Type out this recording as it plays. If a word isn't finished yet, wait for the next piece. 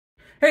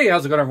Hey,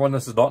 how's it going, everyone?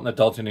 This is Dalton at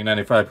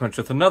Dalton95 Punch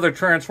with another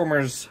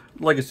Transformers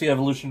Legacy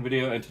Evolution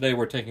video, and today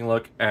we're taking a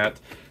look at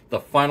the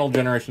final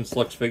generation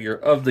Slux figure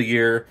of the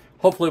year.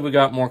 Hopefully we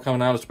got more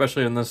coming out,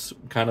 especially in this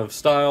kind of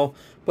style,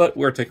 but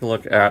we're taking a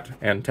look at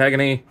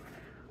Antagony.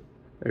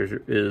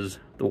 There is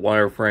the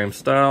wireframe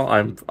style.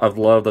 I've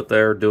loved that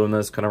they're doing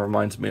this. Kind of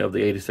reminds me of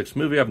the 86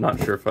 movie. I'm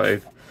not sure if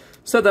I've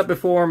said that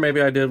before.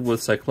 Maybe I did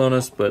with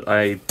Cyclonus, but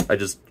I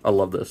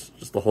love this.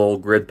 Just the whole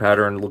grid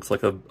pattern looks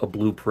like a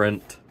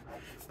blueprint.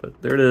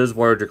 But there it is,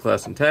 Voyager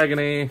class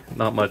Antagony.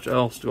 Not much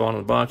else to go on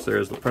in the box.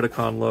 There's the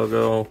Predacon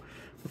logo.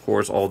 Of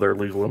course, all their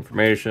legal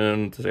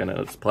information, saying that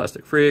it's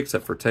plastic free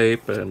except for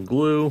tape and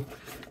glue.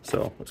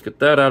 So let's get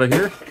that out of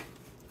here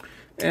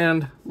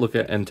and look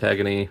at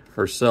Antagony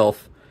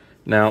herself.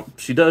 Now,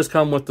 she does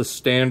come with the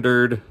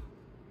standard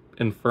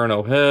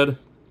Inferno head,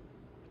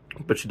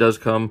 but she does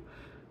come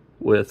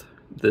with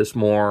this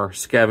more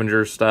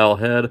scavenger style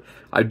head.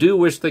 I do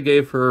wish they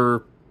gave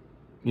her,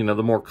 you know,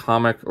 the more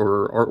comic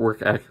or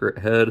artwork accurate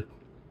head.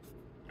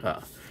 I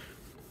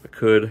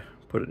could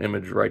put an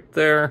image right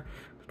there.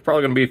 It's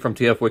probably going to be from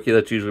TF Wiki.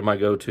 That's usually my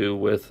go-to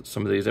with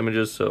some of these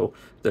images. So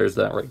there's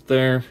that right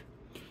there.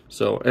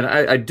 So, and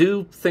I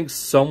do think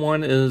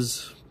someone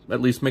is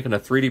at least making a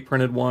 3D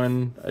printed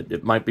one.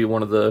 It might be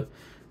one of the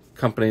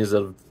companies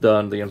that have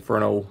done the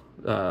Inferno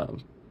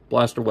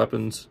blaster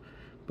weapons.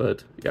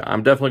 But yeah,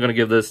 I'm definitely going to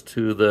give this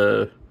to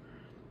the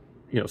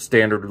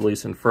standard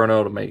release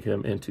Inferno to make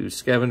him into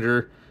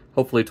Scavenger.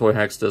 Hopefully Toy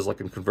Hacks does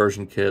like a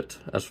conversion kit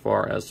as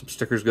far as some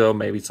stickers go.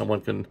 Maybe someone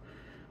can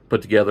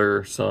put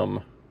together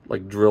some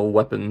like drill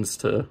weapons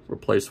to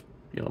replace,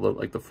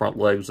 like the front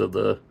legs of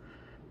the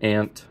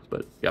Ant.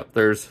 But yeah,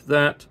 there's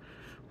that.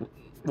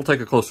 We'll take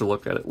a closer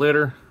look at it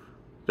later.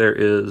 There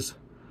is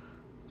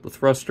the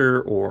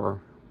thruster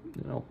or,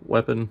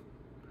 weapon.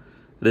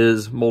 It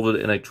is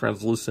molded in a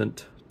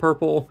translucent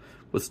purple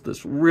with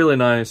this really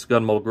nice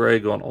gunmetal gray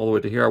going all the way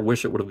to here. I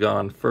wish it would have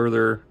gone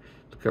further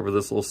to cover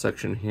this little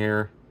section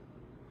here.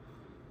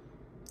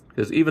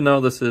 Because even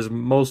though this is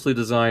mostly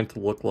designed to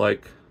look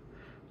like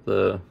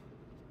the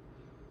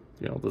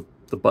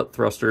butt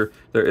thruster,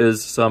 there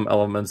is some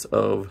elements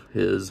of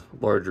his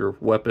larger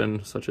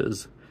weapon, such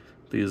as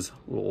these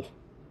little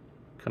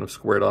kind of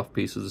squared off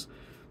pieces.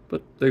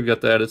 But they've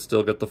got that. It's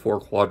still got the 4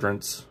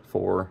 quadrants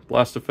for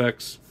blast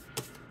effects.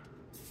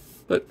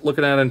 But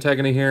looking at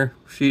Antagony here,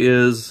 she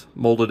is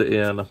molded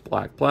in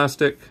black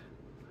plastic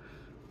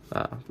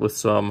with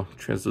some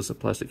translucent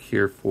plastic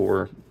here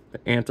for the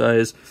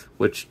ant-eyes,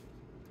 which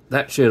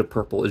that shade of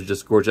purple is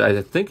just gorgeous.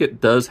 I think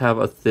it does have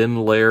a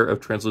thin layer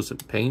of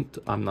translucent paint.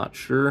 I'm not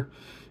sure.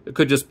 It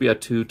could just be a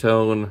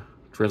two-tone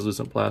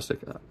translucent plastic.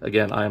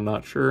 Again, I am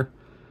not sure.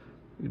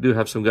 You do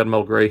have some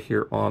gunmetal gray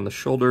here on the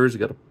shoulders. You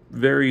got a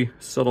very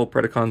subtle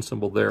Predacon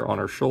symbol there on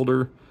her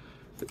shoulder.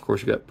 Of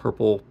course, you got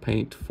purple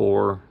paint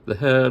for the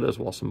head, as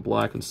well as some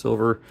black and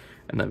silver,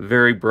 and that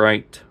very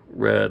bright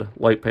red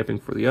light piping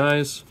for the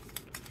eyes.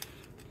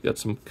 You got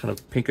some kind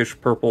of pinkish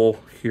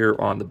purple here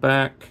on the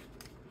back.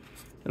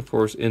 And of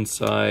course,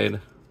 inside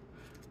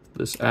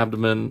this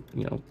abdomen,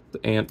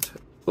 the ant.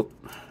 Oh.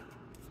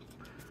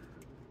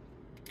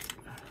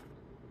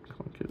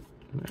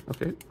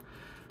 Okay.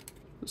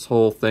 This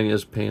whole thing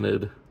is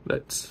painted.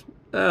 That's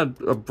a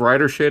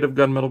brighter shade of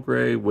gunmetal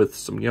gray with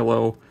some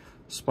yellow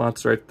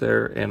spots right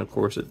there, and of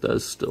course it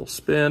does still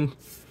spin.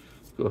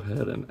 Go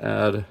ahead and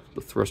add the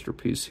thruster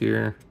piece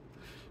here.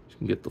 You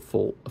can get the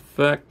full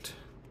effect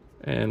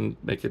and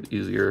make it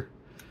easier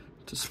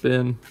to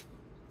spin.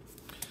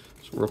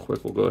 So real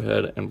quick, we'll go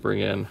ahead and bring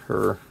in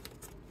her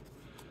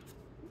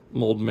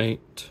mold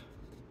mate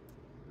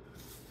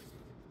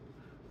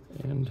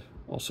and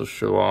also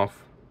show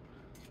off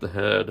the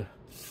head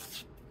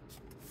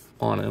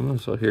on him.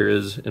 So here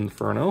is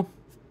Inferno.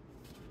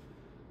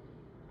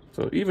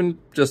 So even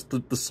just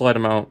the slight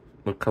amount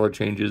of color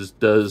changes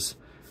does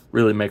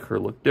really make her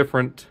look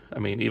different. I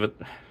mean, even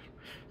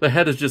the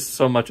head is just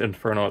so much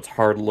Inferno, it's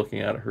hard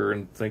looking at her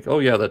and think, oh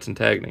yeah, that's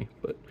Antagony.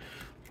 But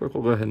we'll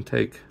go ahead and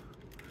take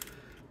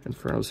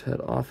Inferno's head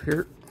off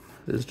here.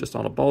 It is just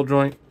on a ball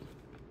joint.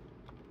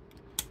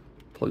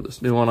 Plug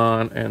this new one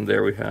on, and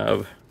there we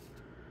have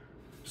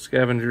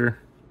Scavenger.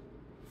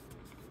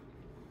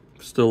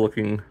 Still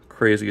looking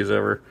crazy as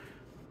ever.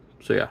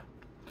 So yeah,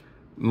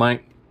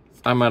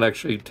 I might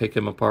actually take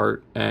him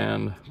apart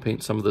and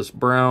paint some of this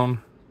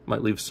brown.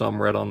 Might leave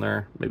some red on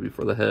there, maybe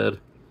for the head.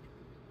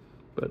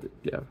 But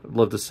yeah, I'd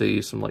love to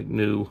see some like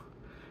new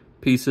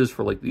pieces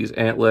for like these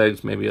ant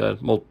legs, maybe a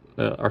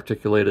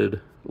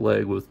articulated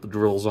leg with the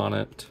drills on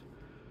it.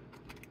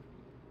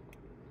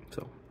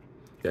 So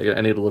yeah,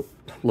 I need to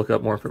look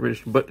up more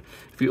information. But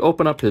if you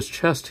open up his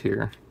chest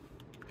here,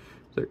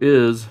 there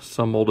is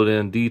some molded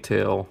in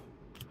detail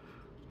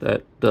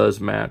that does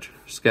match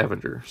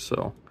Scavenger.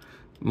 So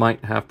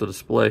might have to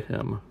display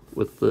him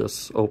with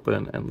this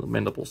open and the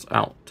mandibles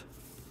out,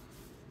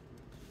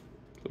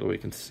 so that we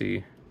can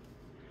see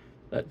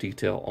that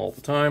detail all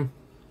the time.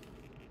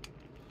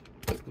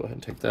 Let's go ahead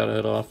and take that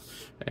head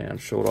off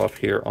and show it off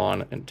here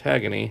on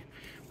Antagony,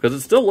 because it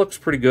still looks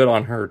pretty good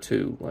on her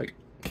too. Like,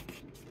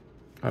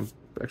 I'm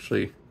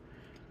actually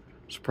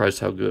surprised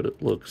how good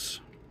it looks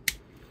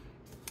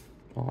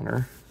on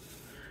her.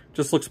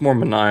 Just looks more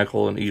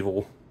maniacal and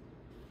evil,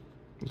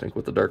 I think,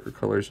 with the darker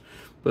colors.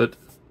 But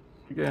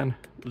again,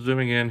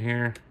 zooming in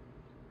here,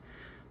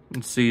 you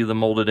can see the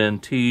molded in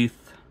teeth.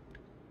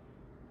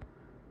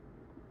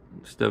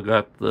 Still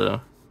got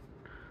the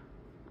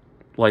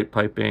light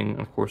piping,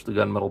 of course the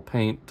gunmetal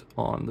paint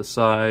on the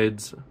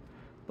sides,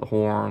 the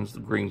horns, the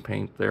green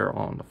paint there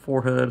on the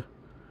forehead.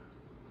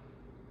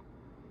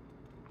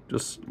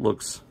 Just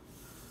looks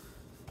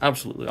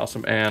absolutely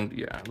awesome. And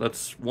yeah,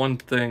 that's one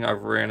thing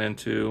I've ran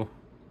into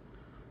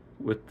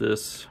with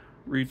this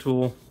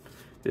retool,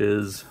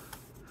 is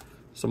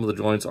some of the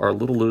joints are a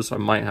little loose. I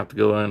might have to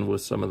go in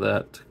with some of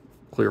that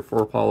clear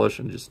 4 polish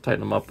and just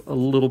tighten them up a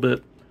little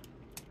bit.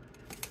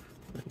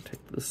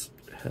 Take this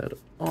head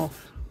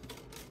off,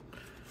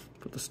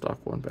 put the stock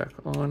one back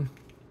on.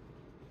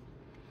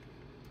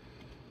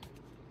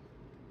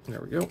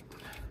 There we go.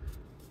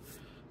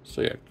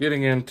 So yeah,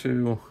 getting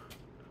into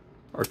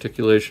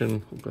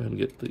articulation, we'll go ahead and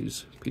get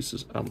these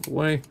pieces out of the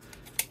way.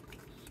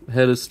 The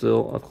head is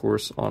still, of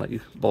course, on a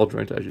ball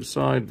joint as you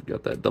saw. You've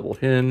got that double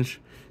hinge.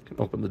 You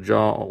can open the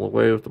jaw all the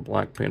way with the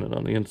black painted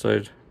on the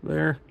inside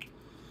there.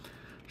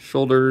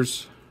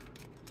 Shoulders,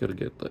 got to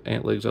get the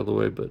ant legs out of the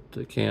way, but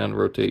they can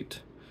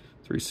rotate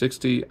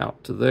 360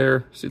 out to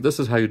there. See, this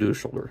is how you do a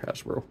shoulder,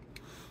 Hasbro.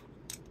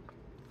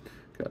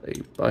 Got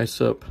a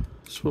bicep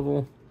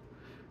swivel,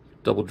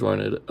 double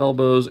jointed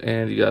elbows,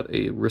 and you got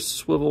a wrist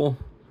swivel.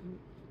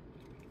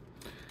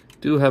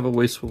 Do have a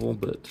waist swivel,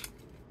 but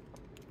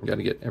you got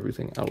to get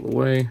everything out of the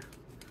way.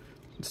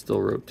 And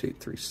still rotate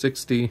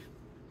 360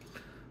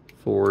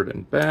 forward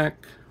and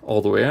back,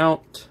 all the way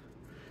out.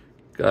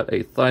 Got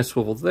a thigh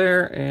swivel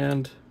there,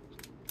 and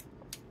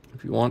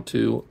if you want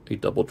to, a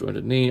double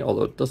jointed knee,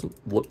 although it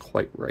doesn't look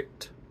quite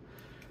right.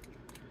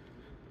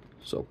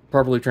 So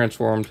properly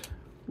transformed,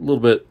 a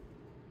little bit,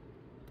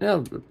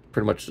 yeah,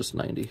 pretty much just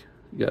 90.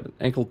 You got an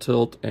ankle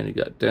tilt and you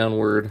got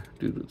downward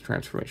due to the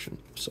transformation.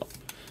 So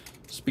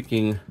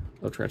speaking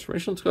of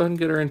transformation, let's go ahead and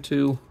get her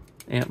into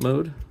ant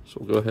mode.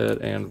 So we'll go ahead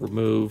and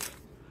remove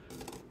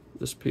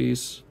this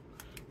piece,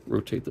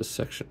 rotate this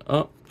section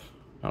up,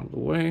 out of the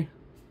way.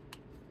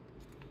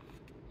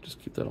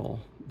 Just keep that all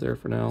there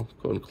for now.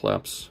 Go ahead and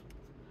collapse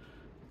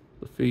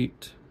the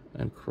feet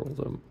and curl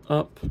them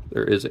up.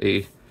 There is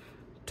a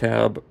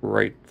tab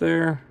right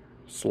there,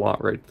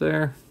 slot right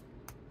there.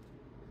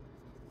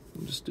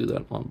 Just do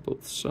that on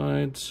both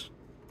sides.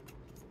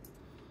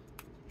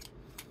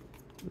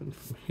 And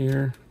from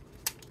here,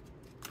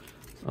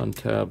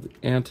 untab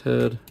the ant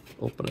head,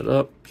 open it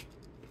up,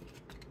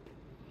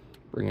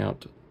 bring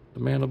out the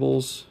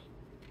mandibles,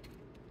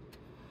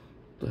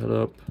 the head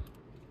up,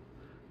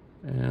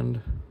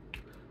 and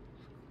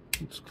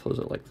just close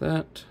it like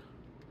that.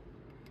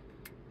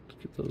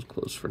 Let's keep those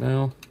closed for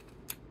now.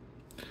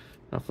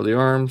 Now for the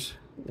arms,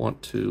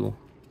 want to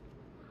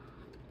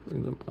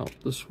bring them out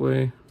this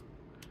way.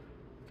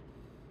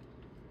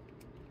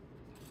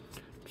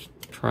 Just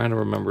trying to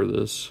remember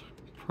this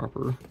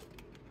proper.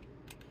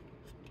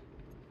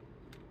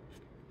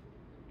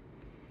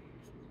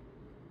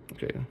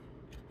 Okay.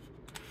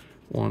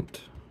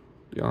 Want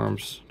the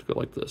arms to go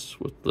like this,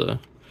 with the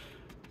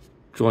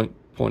joint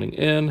pointing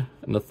in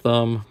and the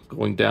thumb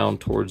going down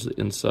towards the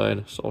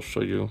inside. So I'll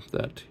show you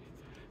that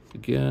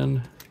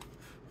again.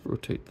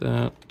 Rotate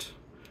that,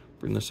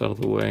 bring this out of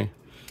the way.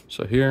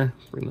 So here,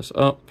 bring this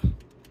up,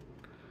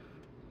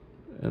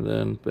 and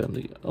then bend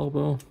the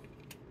elbow.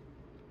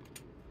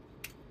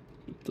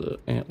 Get the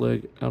ant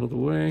leg out of the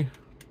way.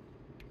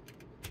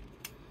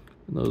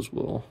 And those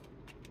will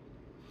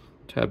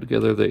tab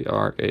together. They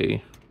are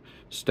a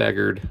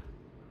staggered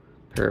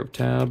pair of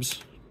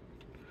tabs.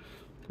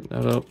 Bring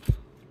that up.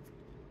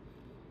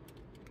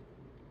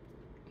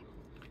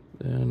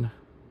 Then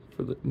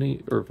for the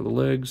knee, or for the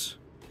legs,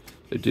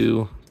 they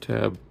do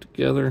tab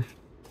together.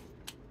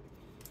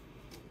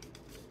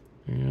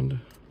 And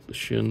the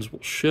shins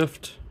will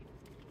shift,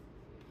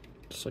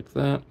 just like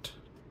that.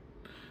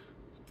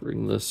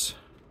 Bring this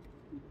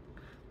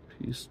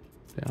piece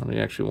down. You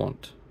actually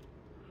want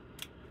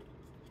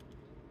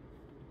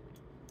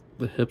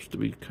the hips to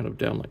be kind of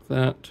down like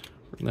that.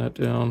 Bring that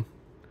down.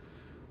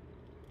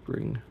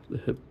 Bring the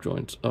hip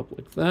joints up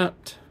like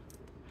that.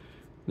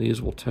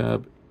 These will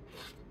tab.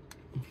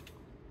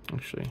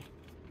 Actually,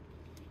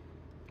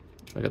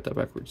 I got that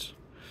backwards.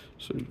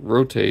 So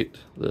rotate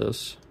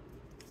this.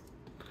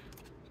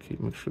 Okay,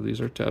 make sure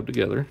these are tabbed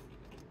together.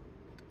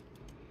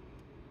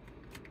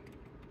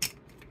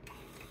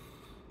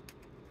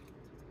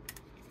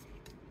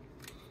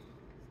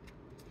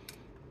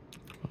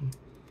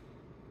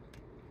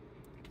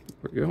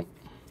 There we go.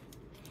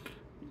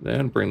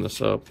 Then bring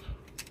this up.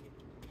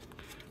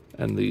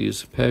 And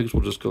these pegs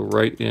will just go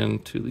right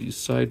into these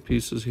side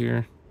pieces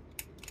here.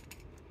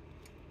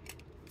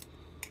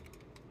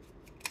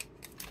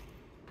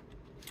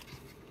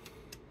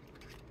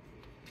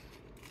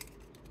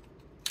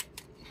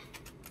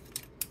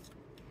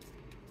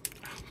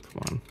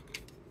 Come on.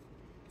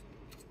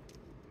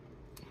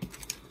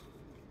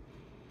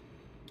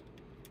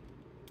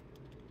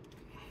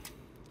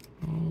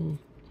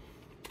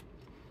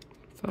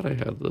 Thought I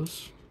had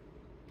this.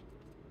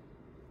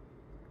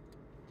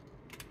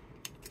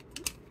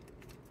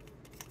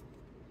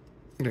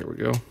 There we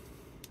go.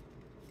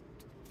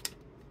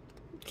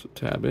 So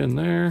tab in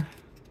there,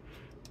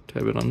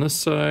 tab in on this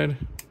side,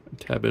 and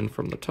tab in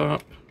from the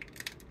top.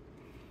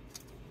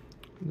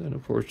 And then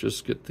of course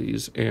just get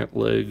these ant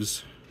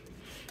legs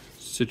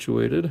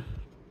situated.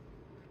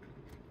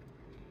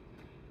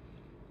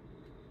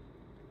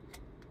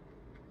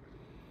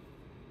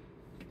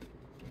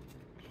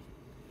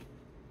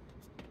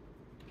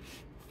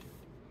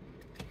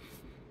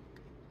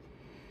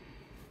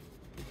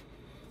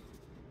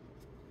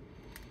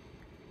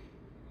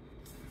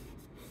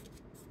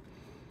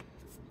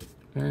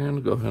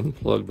 And go ahead and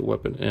plug the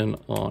weapon in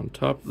on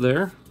top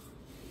there.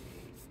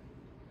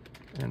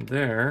 And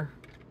there,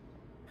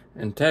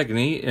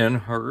 Antagony in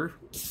her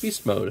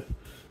beast mode.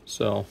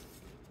 So,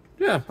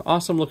 yeah,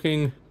 awesome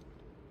looking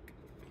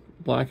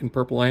black and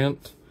purple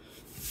ant.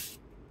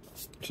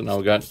 So now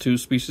we got 2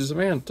 species of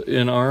ant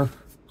in our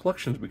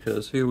collections,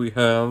 because here we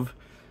have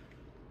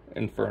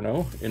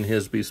Inferno in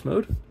his beast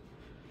mode.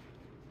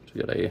 So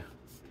you got a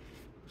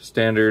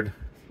standard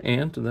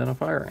ant and then a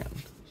fire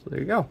ant. So there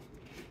you go.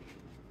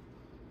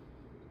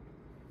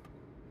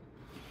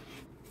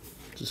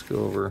 Just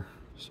go over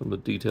some of the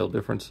detail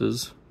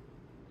differences.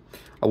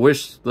 I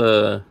wish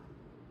the,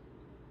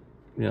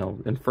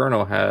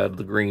 Inferno had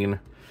the green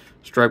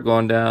stripe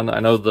going down. I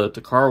know the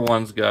Takara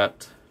one's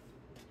got,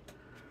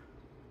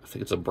 I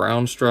think it's a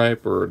brown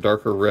stripe or a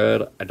darker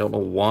red. I don't know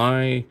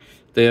why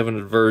they have an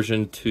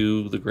aversion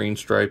to the green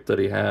stripe that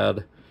he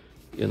had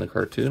in the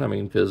cartoon. I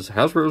mean, because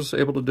Hasbro's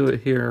able to do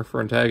it here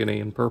for Antagony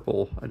in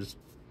purple.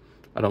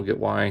 I don't get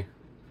why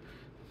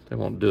they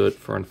won't do it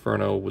for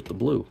Inferno with the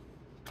blue.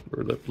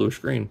 Or that bluish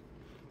green.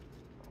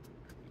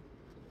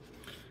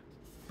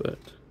 But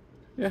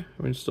yeah,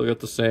 I mean, still got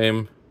the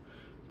same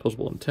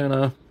opposable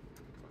antenna.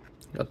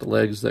 Got the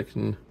legs that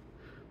can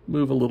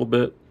move a little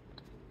bit.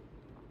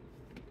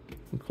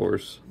 Of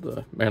course,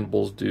 the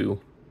mandibles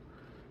do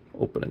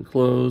open and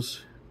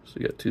close. So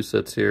you got 2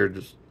 sets here,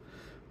 just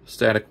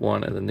static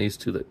one, and then these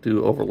 2 that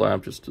do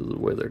overlap just to the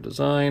way they're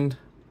designed.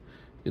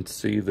 You can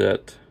see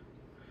that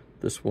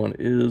this one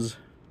is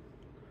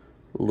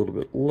a little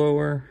bit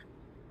lower.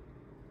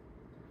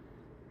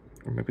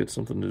 Or maybe it's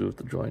something to do with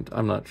the joint.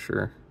 I'm not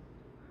sure.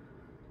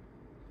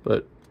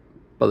 But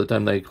by the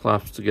time they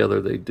collapse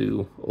together, they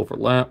do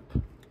overlap.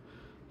 So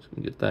you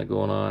can get that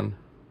going on.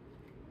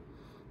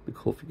 Be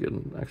cool if you get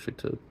them actually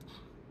to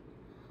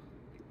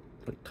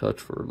touch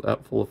for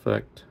that full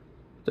effect.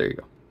 There you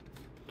go.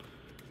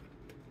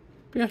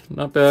 Yeah,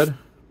 not bad.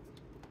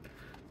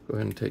 Go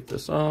ahead and take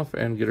this off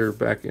and get her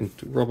back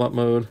into robot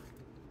mode.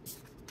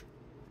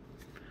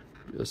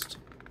 Just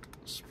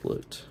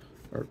split,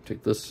 or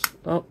take this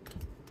up.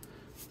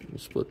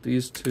 Split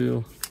these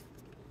 2.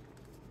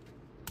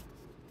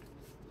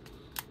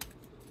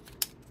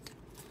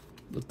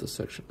 Lift this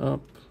section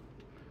up.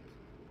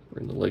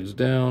 Bring the legs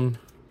down.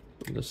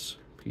 Bring this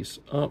piece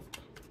up.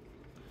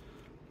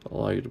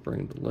 Allow you to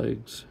bring the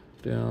legs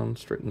down.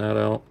 Straighten that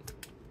out.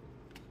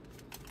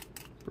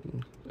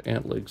 Bring the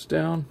ant legs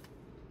down.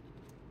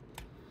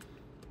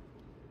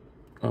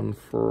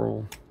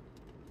 Unfurl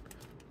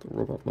the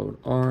robot mode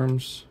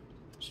arms.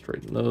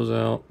 Straighten those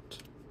out.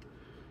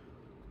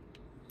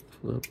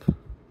 Flip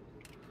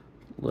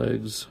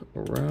legs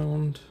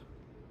around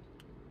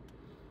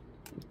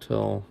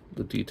until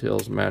the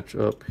details match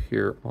up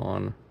here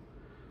on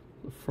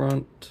the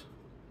front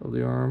of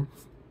the arm.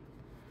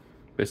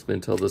 Basically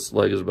until this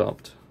leg is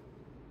about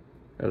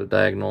at a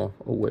diagonal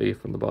away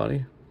from the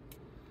body.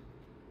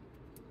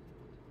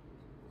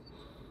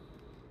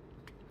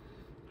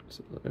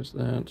 So there's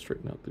that.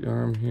 Straighten out the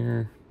arm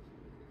here.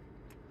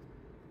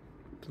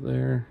 To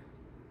there.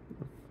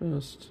 The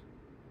fist.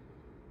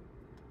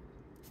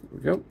 There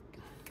we go.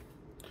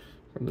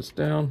 Bring this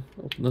down,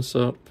 open this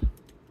up,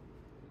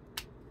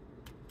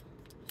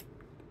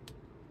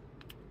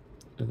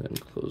 and then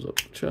close up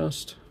the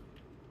chest.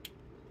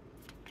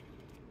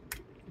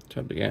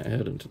 Tab the ant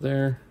head into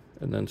there,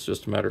 and then it's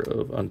just a matter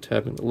of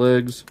untabbing the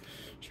legs,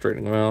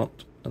 straightening them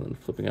out, and then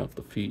flipping out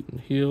the feet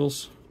and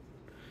heels.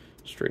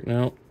 Straighten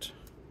out,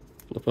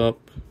 flip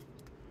up.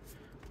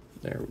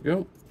 There we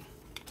go.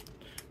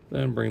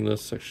 Then bring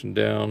this section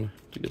down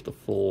to get the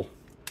full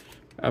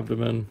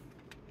abdomen.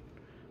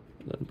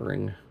 And then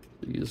bring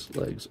these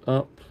legs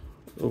up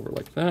over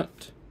like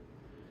that.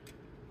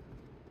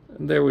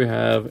 And there we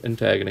have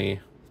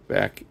Antagony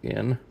back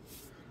in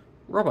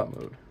robot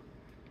mode.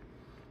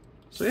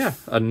 So yeah,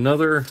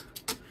 another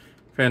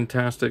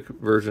fantastic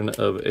version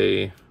of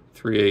a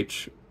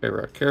 3H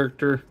era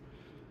character.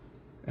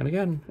 And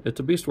again, it's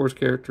a Beast Wars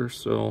character,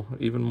 so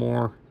even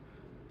more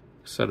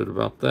excited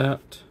about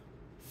that.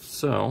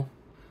 So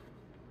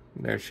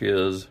there she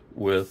is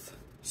with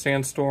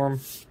Sandstorm.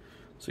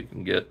 So you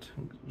can get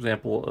an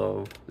example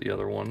of the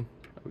other one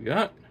that we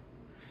got.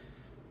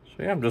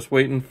 So yeah, I'm just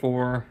waiting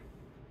for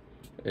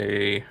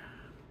a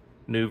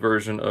new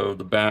version of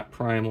the Bat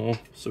Primal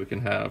so we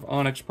can have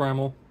Onyx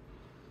Primal.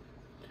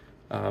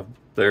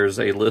 There's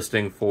a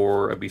listing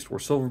for a Beast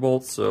Wars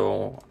Silverbolt,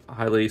 so I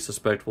highly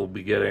suspect we'll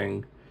be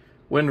getting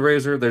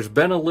Windrazor. There's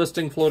been a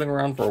listing floating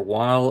around for a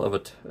while of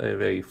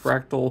a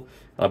Fractal.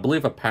 I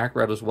believe a Pack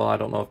Rat as well. I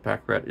don't know if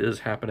Pack Rat is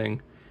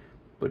happening,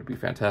 but it'd be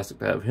fantastic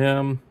to have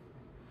him.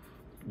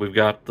 We've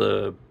got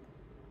the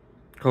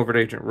Covert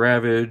Agent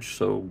Ravage,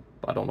 so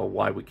I don't know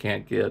why we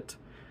can't get,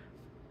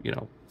 you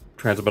know,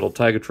 Transmetal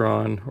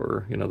Tigatron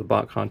or, you know, the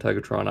Botcon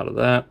Tigatron out of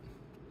that.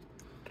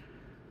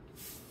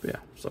 But yeah,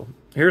 so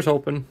here's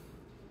hoping.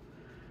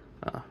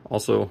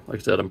 Also, like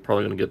I said, I'm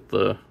probably going to get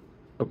the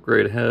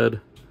upgrade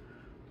head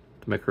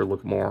to make her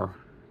look more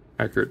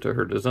accurate to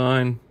her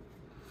design.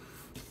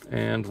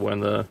 And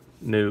when the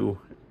new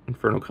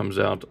Inferno comes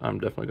out,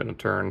 I'm definitely going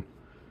to turn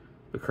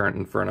the current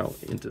Inferno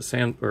into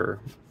Scavenger.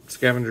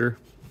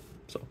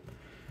 So,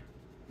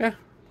 yeah,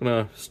 I'm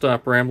going to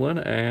stop rambling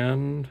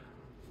and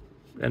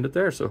end it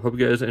there. So, hope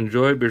you guys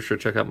enjoyed. Be sure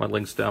to check out my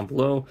links down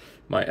below,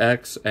 my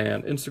X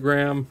and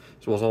Instagram,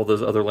 as well as all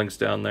those other links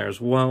down there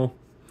as well.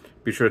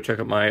 Be sure to check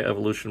out my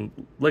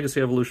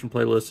Legacy Evolution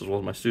playlist, as well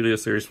as my Studio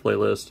Series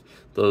playlist.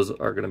 Those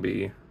are going to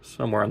be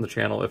somewhere on the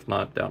channel, if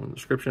not down in the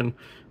description.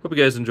 Hope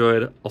you guys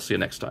enjoyed. I'll see you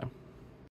next time.